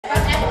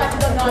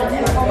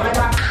on my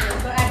box.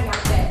 Stop acting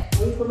like that.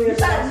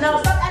 No,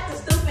 stop acting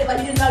stupid. Like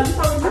you didn't know. You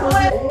told me to do it.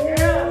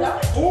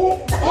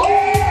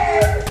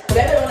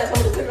 They're the one that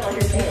told me to put it on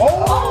your skin.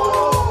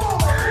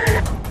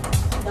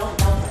 Don't.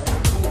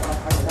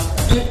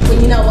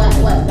 You know what?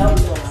 Don't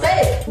do it.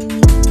 Say it.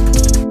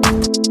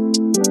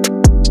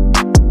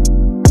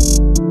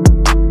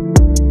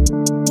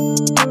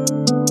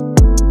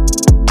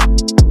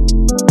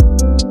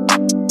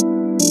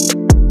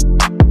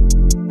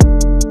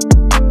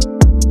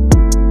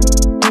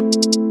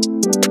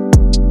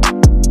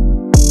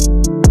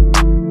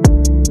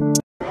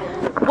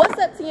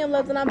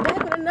 And I'm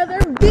back with another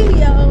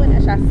video, and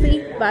as y'all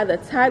see by the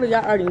title,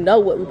 y'all already know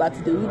what we're about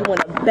to do. We're doing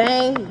a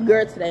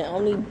banger today,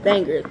 only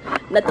bangers,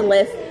 nothing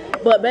less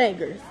but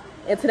bangers.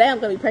 And today I'm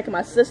gonna be pranking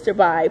my sister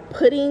by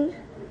putting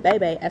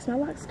Baby as my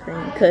lock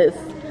screen, cause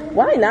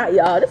why not,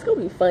 y'all? This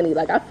gonna be funny.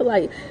 Like I feel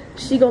like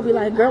she gonna be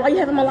like, girl, why you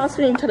having my lock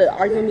screen? Try to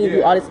argue with me and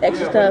do all this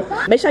extra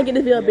stuff. Make sure I give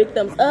this video a big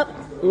thumbs up,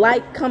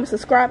 like, comment,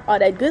 subscribe, all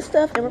that good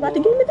stuff, and we're about to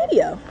get in the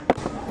video.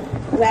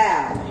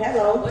 Wow,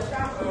 hello.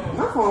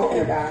 My phone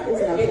can't die.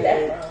 It's not good.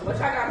 What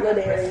y'all got for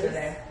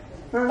today?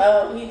 Huh?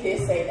 Oh, you did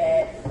say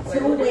that. 2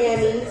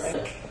 whammies.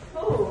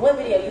 Ooh, what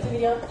video? YouTube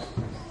video?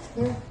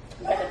 Hmm? You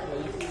got that from a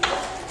YouTube video?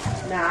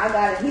 Nah, I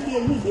got it. He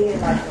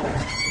did like that.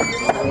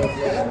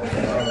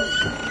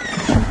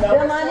 The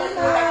money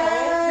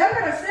man. Y'all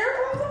got a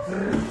cereal?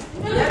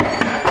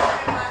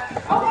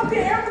 Oh, my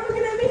parents are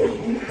looking at me.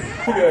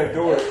 You gotta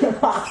do it.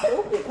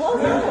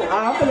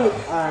 I'm gonna,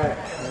 alright.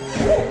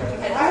 I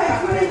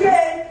have 20K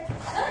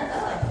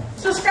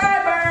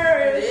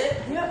subscribers.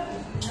 Yep.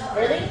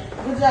 Really?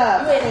 Good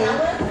job. You ain't how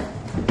much?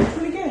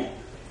 20K.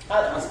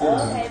 Oh,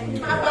 okay.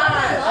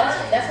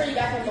 That's where you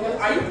got him from.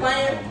 Are you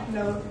playing?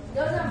 No.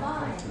 Those are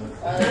mine.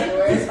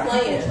 He's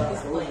playing.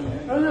 He's playing.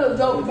 I'm a little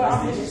dope, but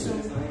I'm just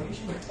soon.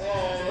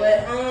 But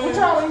what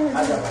y'all in here?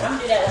 I'm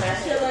do that when I'm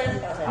chilling.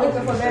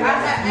 Looking for that.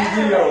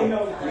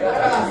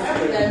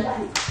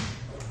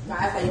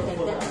 That's how you can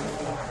do that.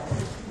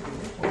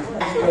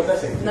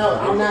 No,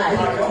 I'm not.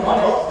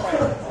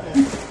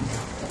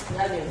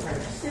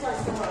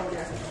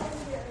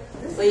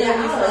 But yeah,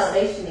 I'm so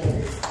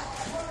stationary.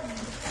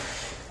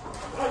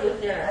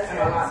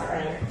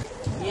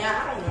 Yeah, I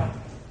don't know.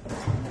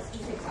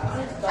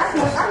 I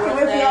can't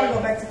wait for y'all to go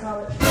back to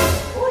college.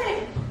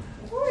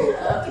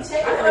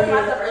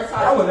 I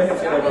would let him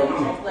say that about me.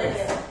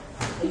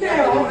 You can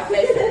have my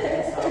face.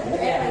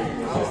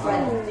 Just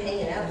like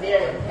hanging out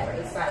there and having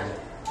excitement.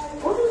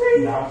 What you say?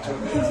 No.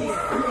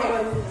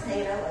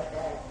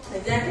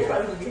 Exactly. You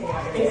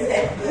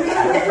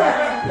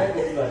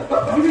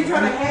be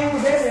trying to hang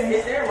with baby.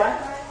 Is there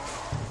Wi-Fi?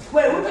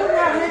 Wait, what you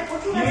got?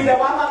 You need that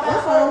Wi-Fi? My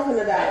phone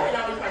finna die.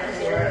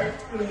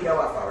 You need that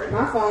Wi-Fi right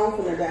now. My phone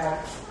finna die.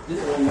 You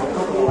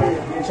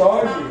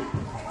charge it.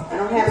 I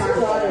don't have my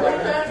charger right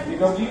now. You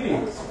go get it.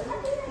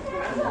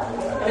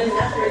 Let me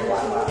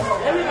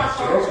my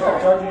phone.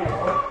 Charge it.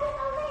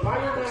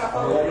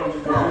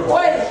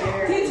 Wait,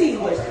 TT.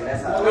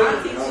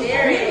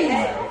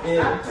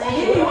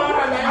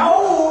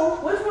 Oh,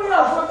 which one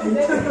y'all?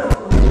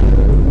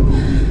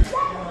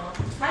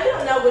 How you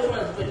don't know which one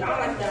is which? I don't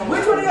like that one.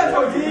 Which one of y'all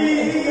talking?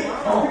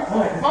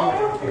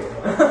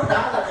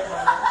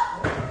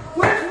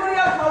 Which one of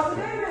y'all talking,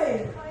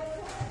 baby?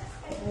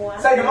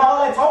 Say them all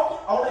that talking,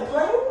 all that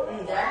playing.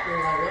 Exactly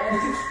like that.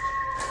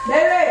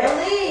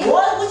 Baby,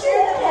 What you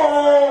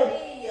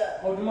doing?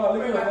 Oh, do not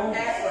look at my phone. I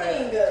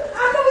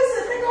know we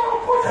said nigga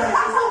on course.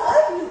 I'm so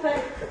ugly.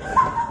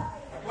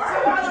 Why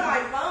are you on my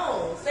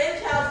phone? Say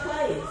the child's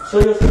place. Show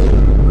your sister.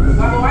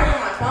 Why are you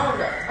on my phone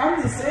though? I'm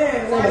just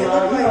saying. You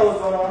know what's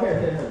going on here.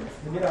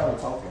 Get out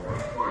of talking, right?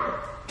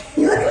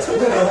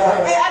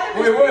 Hey, I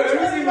Wait, let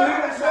me see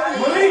Malik.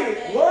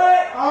 Malik,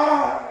 what?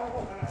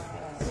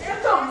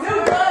 It's some new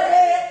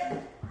butthead.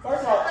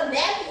 First off. I'm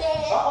nappy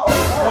dad. Oh.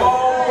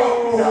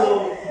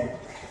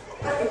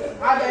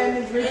 My bad,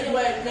 Miss Rich.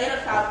 Anyway, they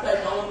don't child's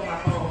place. Don't look at my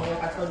phone.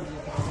 Like I told you.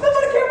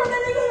 Nobody care about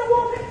that nigga in the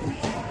woman.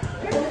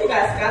 You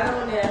got Skylar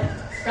on there.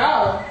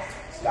 Skylar.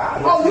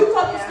 Oh, you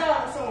talking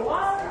Skylar? So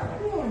why?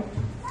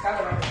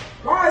 Skylar right there.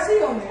 Why is he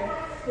on there?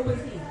 Who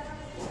is he?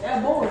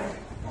 That boy.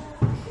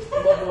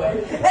 What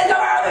boy? Let's go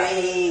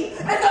early.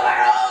 Let's go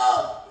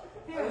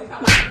early.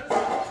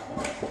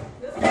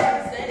 This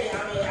guy said it. I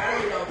mean, I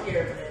really don't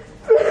care for this.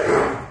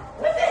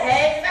 What the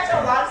heck? Is that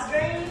your lock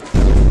screen?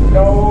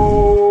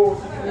 No.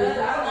 I don't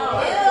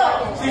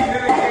know. She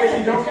didn't care.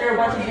 She don't care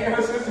about you being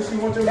her sister. She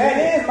wants your That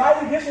is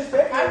mighty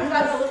disrespectful. I'm just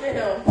not gonna look at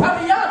him. I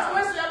mean, y'all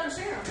twins, so y'all can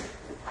share him.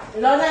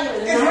 No, not even.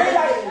 It's really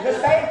like the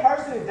same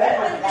person is That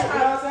different. ain't Like, you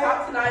know what I'm saying?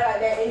 talk tonight like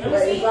that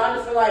anyway. So I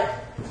just feel like,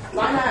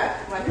 why not?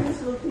 Like, this is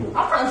so cute.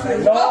 I'm probably sure.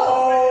 No.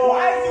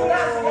 Why is you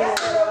not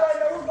asking her right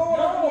now? What's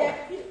going on?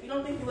 You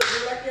don't think you look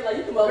good right there? Like,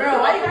 you can both. Girl,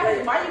 why you got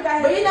him? Why you got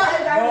him? But you know,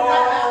 if I No.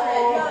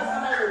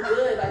 somebody look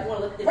good, like, want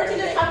to look at Weren't you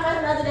just talking about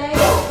another day?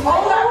 Oh,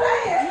 what I'm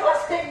saying. You were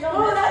saying, no,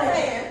 what I'm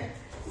saying.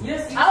 You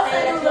just, I was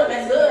saying you look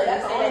good.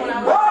 That's the only one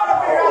I We're was. trying to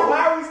figure out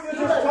why we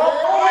still just talking.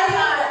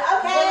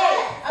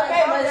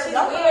 Okay, but she's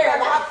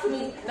weird. Talk to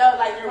me. No,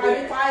 like, you're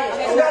really quiet.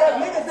 She got a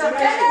nigga to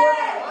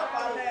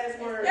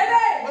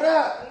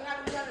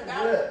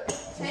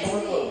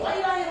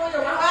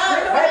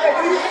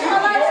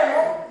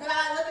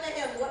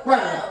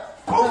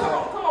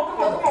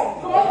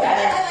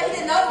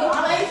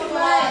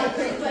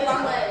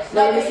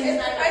No, it's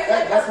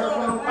like her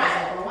phone. No,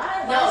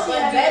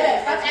 but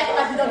baby, stop acting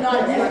like you don't know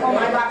that on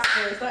my lock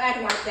screen. Stop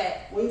acting like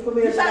that. When you put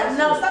me in No,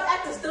 stop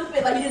acting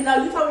stupid like you didn't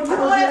know. You told me you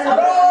were Step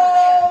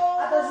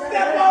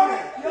on it.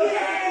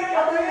 I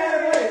thought you had a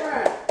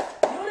boyfriend.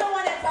 You the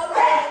one that told me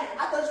that.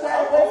 I thought you had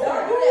a boyfriend.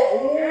 Don't do that.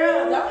 Girl,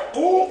 don't.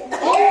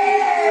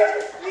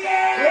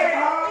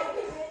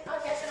 I'll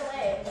catch it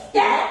away.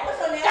 Yeah. What's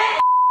your name? Okay.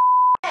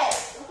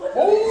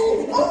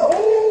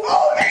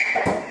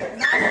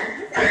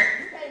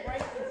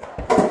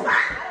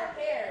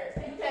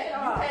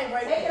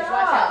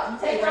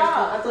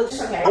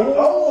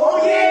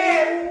 Oh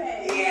yeah.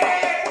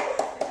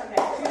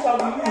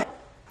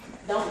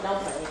 Don't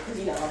play, cause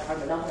you know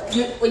don't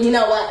play. You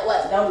know what?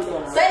 What? Don't be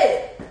doing all that. Say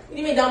it. What do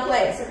you mean don't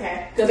play? It's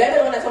okay. Cause that's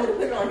the one that told me to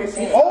put it on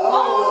here.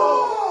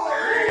 Oh.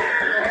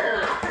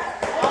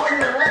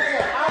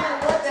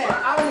 I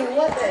don't even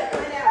want that.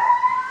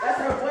 That's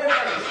her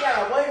boyfriend. She got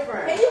a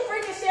boyfriend. Can you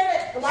freaking share it?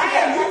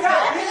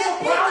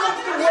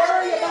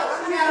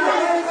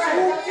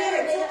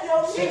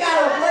 She got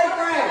a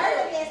boyfriend.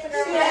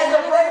 She has a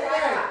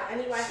boyfriend.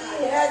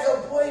 She has a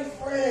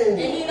boyfriend.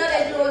 And you know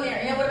that you on there.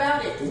 And what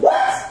about it?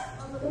 What?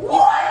 You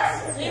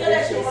know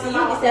that shit. See, you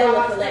can sell it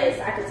for less.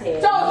 I can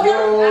tell. So I'll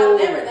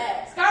remember that.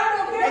 If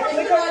you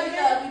know, you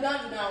know. If you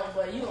don't, you don't.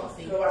 But you gonna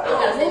see. Who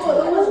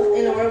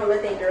in the world will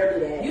let that girl do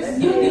that? You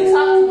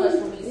talk too much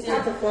for me. A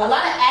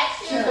lot of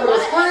action. A lot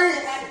of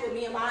action happens with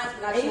me and mine.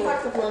 And you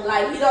talk to him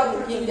like he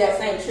don't give you that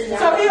same treatment.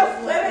 So me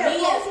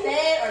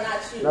instead or not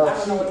you? No, I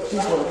don't know what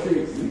she's gonna treat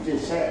you. You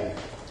just chatting.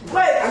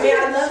 But I mean, I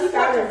love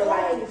Skyler, but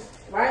like,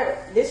 right?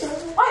 This one?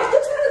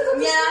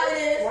 Yeah, it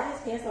is. Why his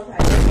pants so tight?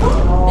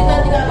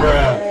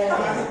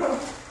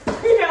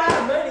 Because he got a lot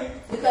of money.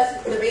 Because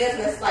the bands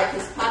and it's like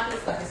his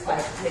pockets, like it's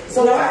like. So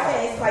what I'm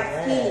saying, it's like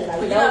skinny.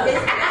 Like, you know, this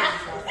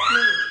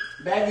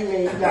baggy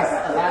mean you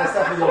got a lot of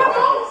stuff in your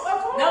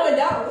pockets. no, it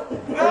don't.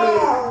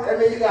 That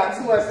means you got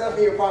too much stuff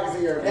in your pockets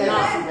in your pants.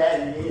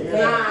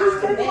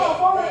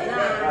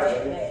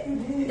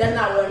 That's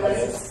not what it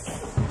is.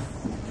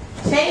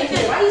 Change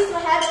it. Why you still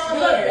have it on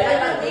here?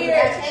 That's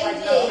weird.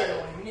 Change it.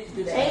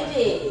 Change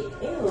it.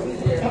 Ew.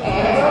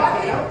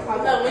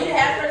 No, when you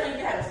have her, you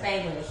can have a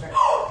stain on your shirt.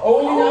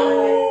 Oh, you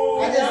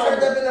know. I just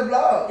heard up in the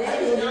blog.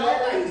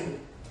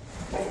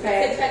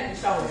 Okay. Check the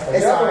shoulder.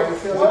 It's alright. You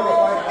feel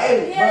good. Hey,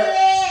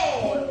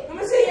 Let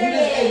me see you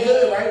just ain't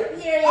good, right?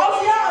 Oh,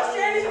 y'all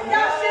sharing this?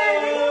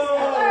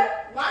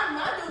 My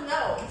dude,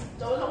 no.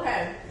 So it's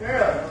okay.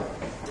 Girl.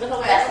 It's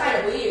okay. That's kind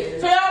of weird.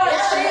 So y'all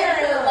like sharing?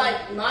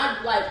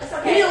 Like, it's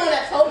okay. He's the one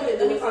that told me to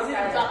do it, so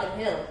I'm talking to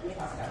him.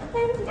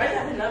 Why do you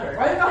have the number?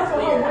 Why you got the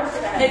number?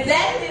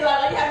 Exactly,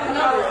 like you have his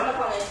number. I'm gonna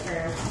call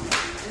Instagram.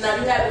 No,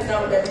 you have his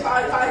number there. Call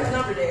his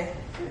number there.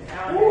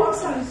 Ooh, I'm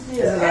trying to see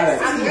it. I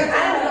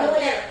don't know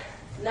that.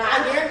 No, I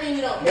guarantee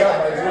you don't. Yeah,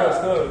 like real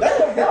stuff. That's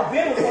what y'all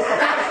been with.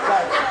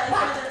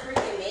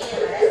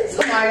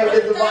 Somebody gonna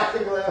get the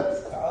boxing gloves.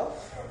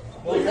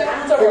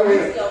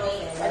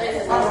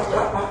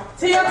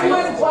 See, you're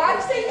doing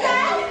boxing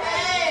now?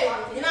 Hey,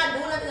 you're not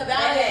doing nothing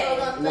about it. So I'm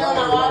gonna fill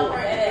my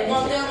wallpaper. I'm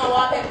gonna fill my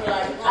wallpaper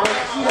like.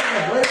 She got a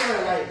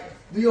boyfriend. Like,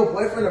 do your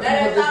boyfriend or people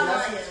Stop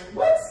just lying.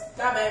 What?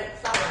 Stop, baby.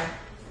 Stop lying.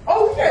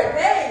 Oh, shit,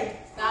 hey.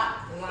 Stop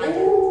lying.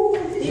 Ooh,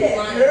 He's shit.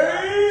 lying. Hey.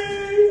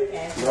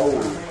 Okay. No.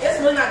 It's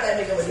really not that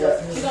big of a deal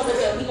to me. He gonna put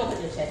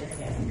your check in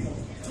again.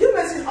 You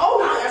missing all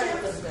Oh, the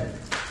everything looks good.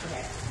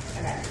 Okay.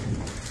 Okay.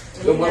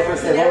 Your boyfriend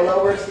said roll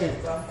over.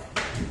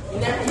 You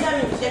haven't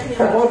even checked me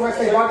Her out. boyfriend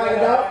say walk like a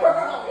dog.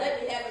 Don't let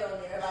me have it on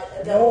there. Like,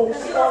 No, she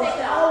gonna take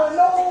it off. Oh,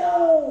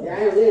 no. Yeah, I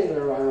ain't leaving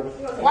her around.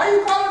 Why you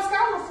calling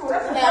Skylar for?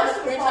 That's the Okay, I'm first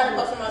just screenshot and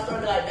post on my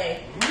story like, babe.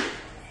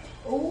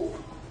 Ooh.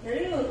 You're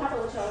really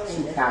popular with your She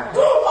own. cocky. Oh!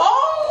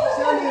 She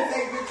don't even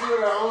take pictures of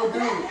her own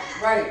dude.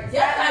 Right.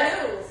 Yes, I do.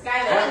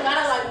 Skylar. I don't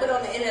gotta like put it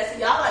on the internet. See,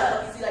 y'all like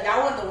let me see. Like, I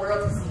want the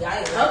world to see. I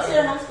ain't. Go to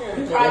your home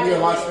screen. Go to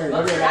your home screen. Go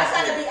to your Y'all home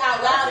trying to be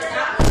out loud and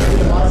not.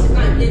 It's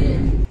not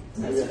giving.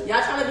 Y'all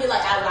trying to be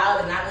like out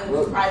loud and not when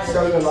we're private.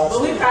 But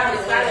we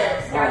private.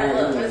 Skylar,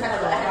 look. Let's have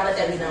a look. How let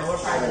that be known.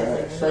 We're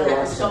private. We don't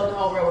have to show the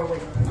whole world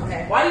we're winning.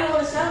 Okay. Why you don't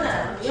want to show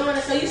now? You don't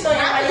want to show. You show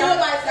everybody. You don't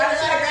gotta grab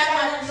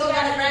my. You don't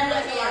gotta grab my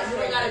hand. You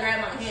don't gotta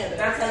grab my hand.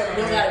 I'm telling you,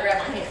 you don't gotta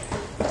grab my hand.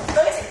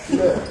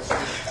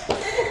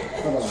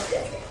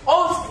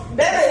 Oh,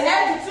 baby,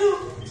 happy too.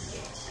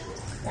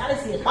 Gotta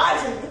see it.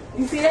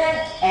 You see that?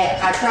 Hey,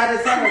 I tried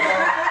to tell her, bro.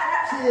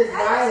 She is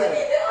violent.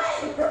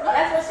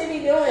 That's what she be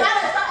doing. I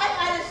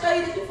didn't show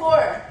you this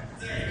before.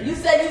 You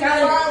said you was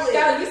fine with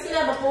it. You seen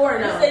that before?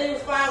 No. You said you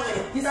was fine with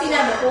it. You seen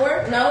that before?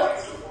 No.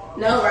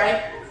 No,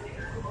 right?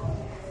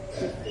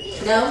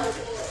 No.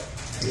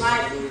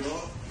 Like.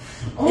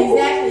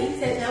 Exactly. He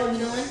said that what you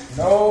doing?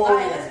 No.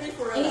 Like, let's be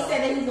for real. And he said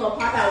that he's gonna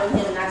pop out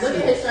with him. Now look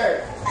at his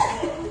shirt.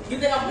 You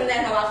think I'm putting that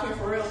in my lockscreen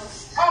for real?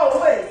 Oh,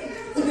 wait.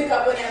 You think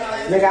I'm putting that in my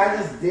lockscreen? Nigga, I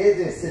just did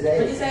this today.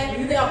 What you say?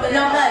 You think I'm putting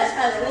that in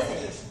my lockscreen?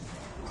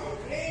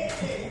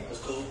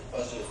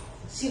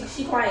 Listen.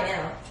 She quiet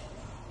now.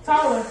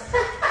 Taller. It's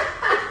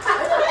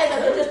okay,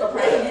 because we're just a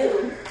prank.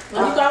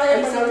 When you call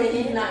him something,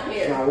 he did not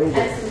care. No, we didn't.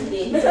 That's what he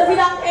did. Because he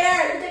don't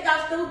care. You think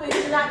I'm stupid?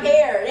 He does not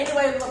care.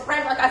 Anyway, it was a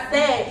prank, like I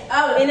said.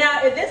 Oh, and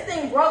now if this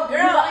thing broke, girl,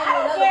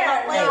 I don't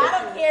care. No, I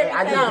don't care.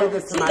 I just did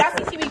this to my I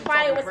see she be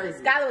crying when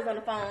Skylar was on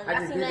the phone.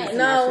 I seen that.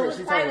 No,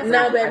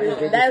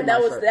 baby. That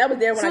was there when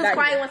I got. She was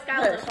crying when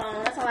Skylar was on the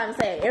phone. That's all I'm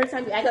saying. Every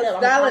time you act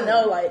up, Skylar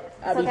know like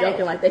I be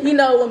joking like that. He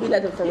know it wouldn't be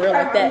nothing for real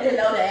like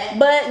that.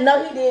 But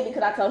no, he did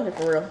because I told him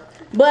for real.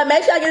 But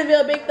make sure I give the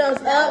video a big thumbs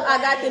up. I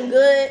got them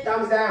good.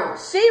 Thumbs down.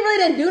 She really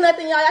didn't do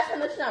nothing, y'all. That's how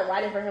much she's not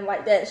writing for him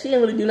like that. She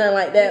didn't really do nothing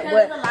like that.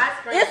 But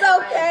it's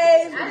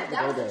okay.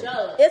 That was a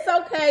joke. It's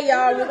okay,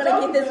 y'all. We're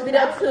gonna get this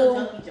video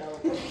to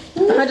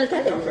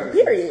 100K.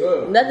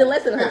 Period. Nothing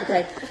less than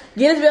 100K.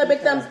 Give this video a big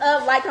thumbs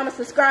up, like, comment,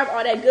 subscribe,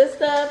 all that good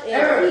stuff,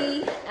 and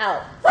we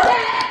out.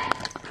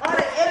 All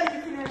the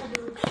editing you have to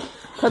do.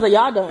 Cause of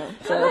y'all done.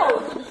 So.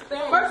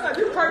 First,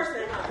 you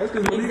cursing.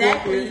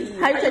 Exactly.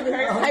 How you take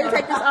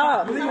this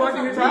off? No,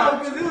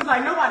 because it was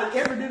like nobody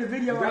ever did a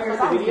video like this.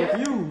 I was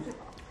confused.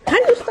 How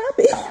do you stop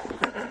it?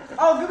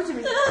 Oh, give it to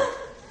me.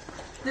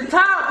 The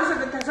top. This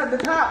is the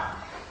top.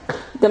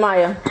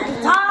 Demaya. The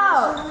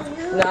top.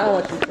 No, I don't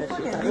want you to touch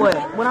it.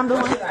 What I'm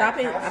doing? Stop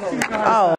it? I don't know. Oh.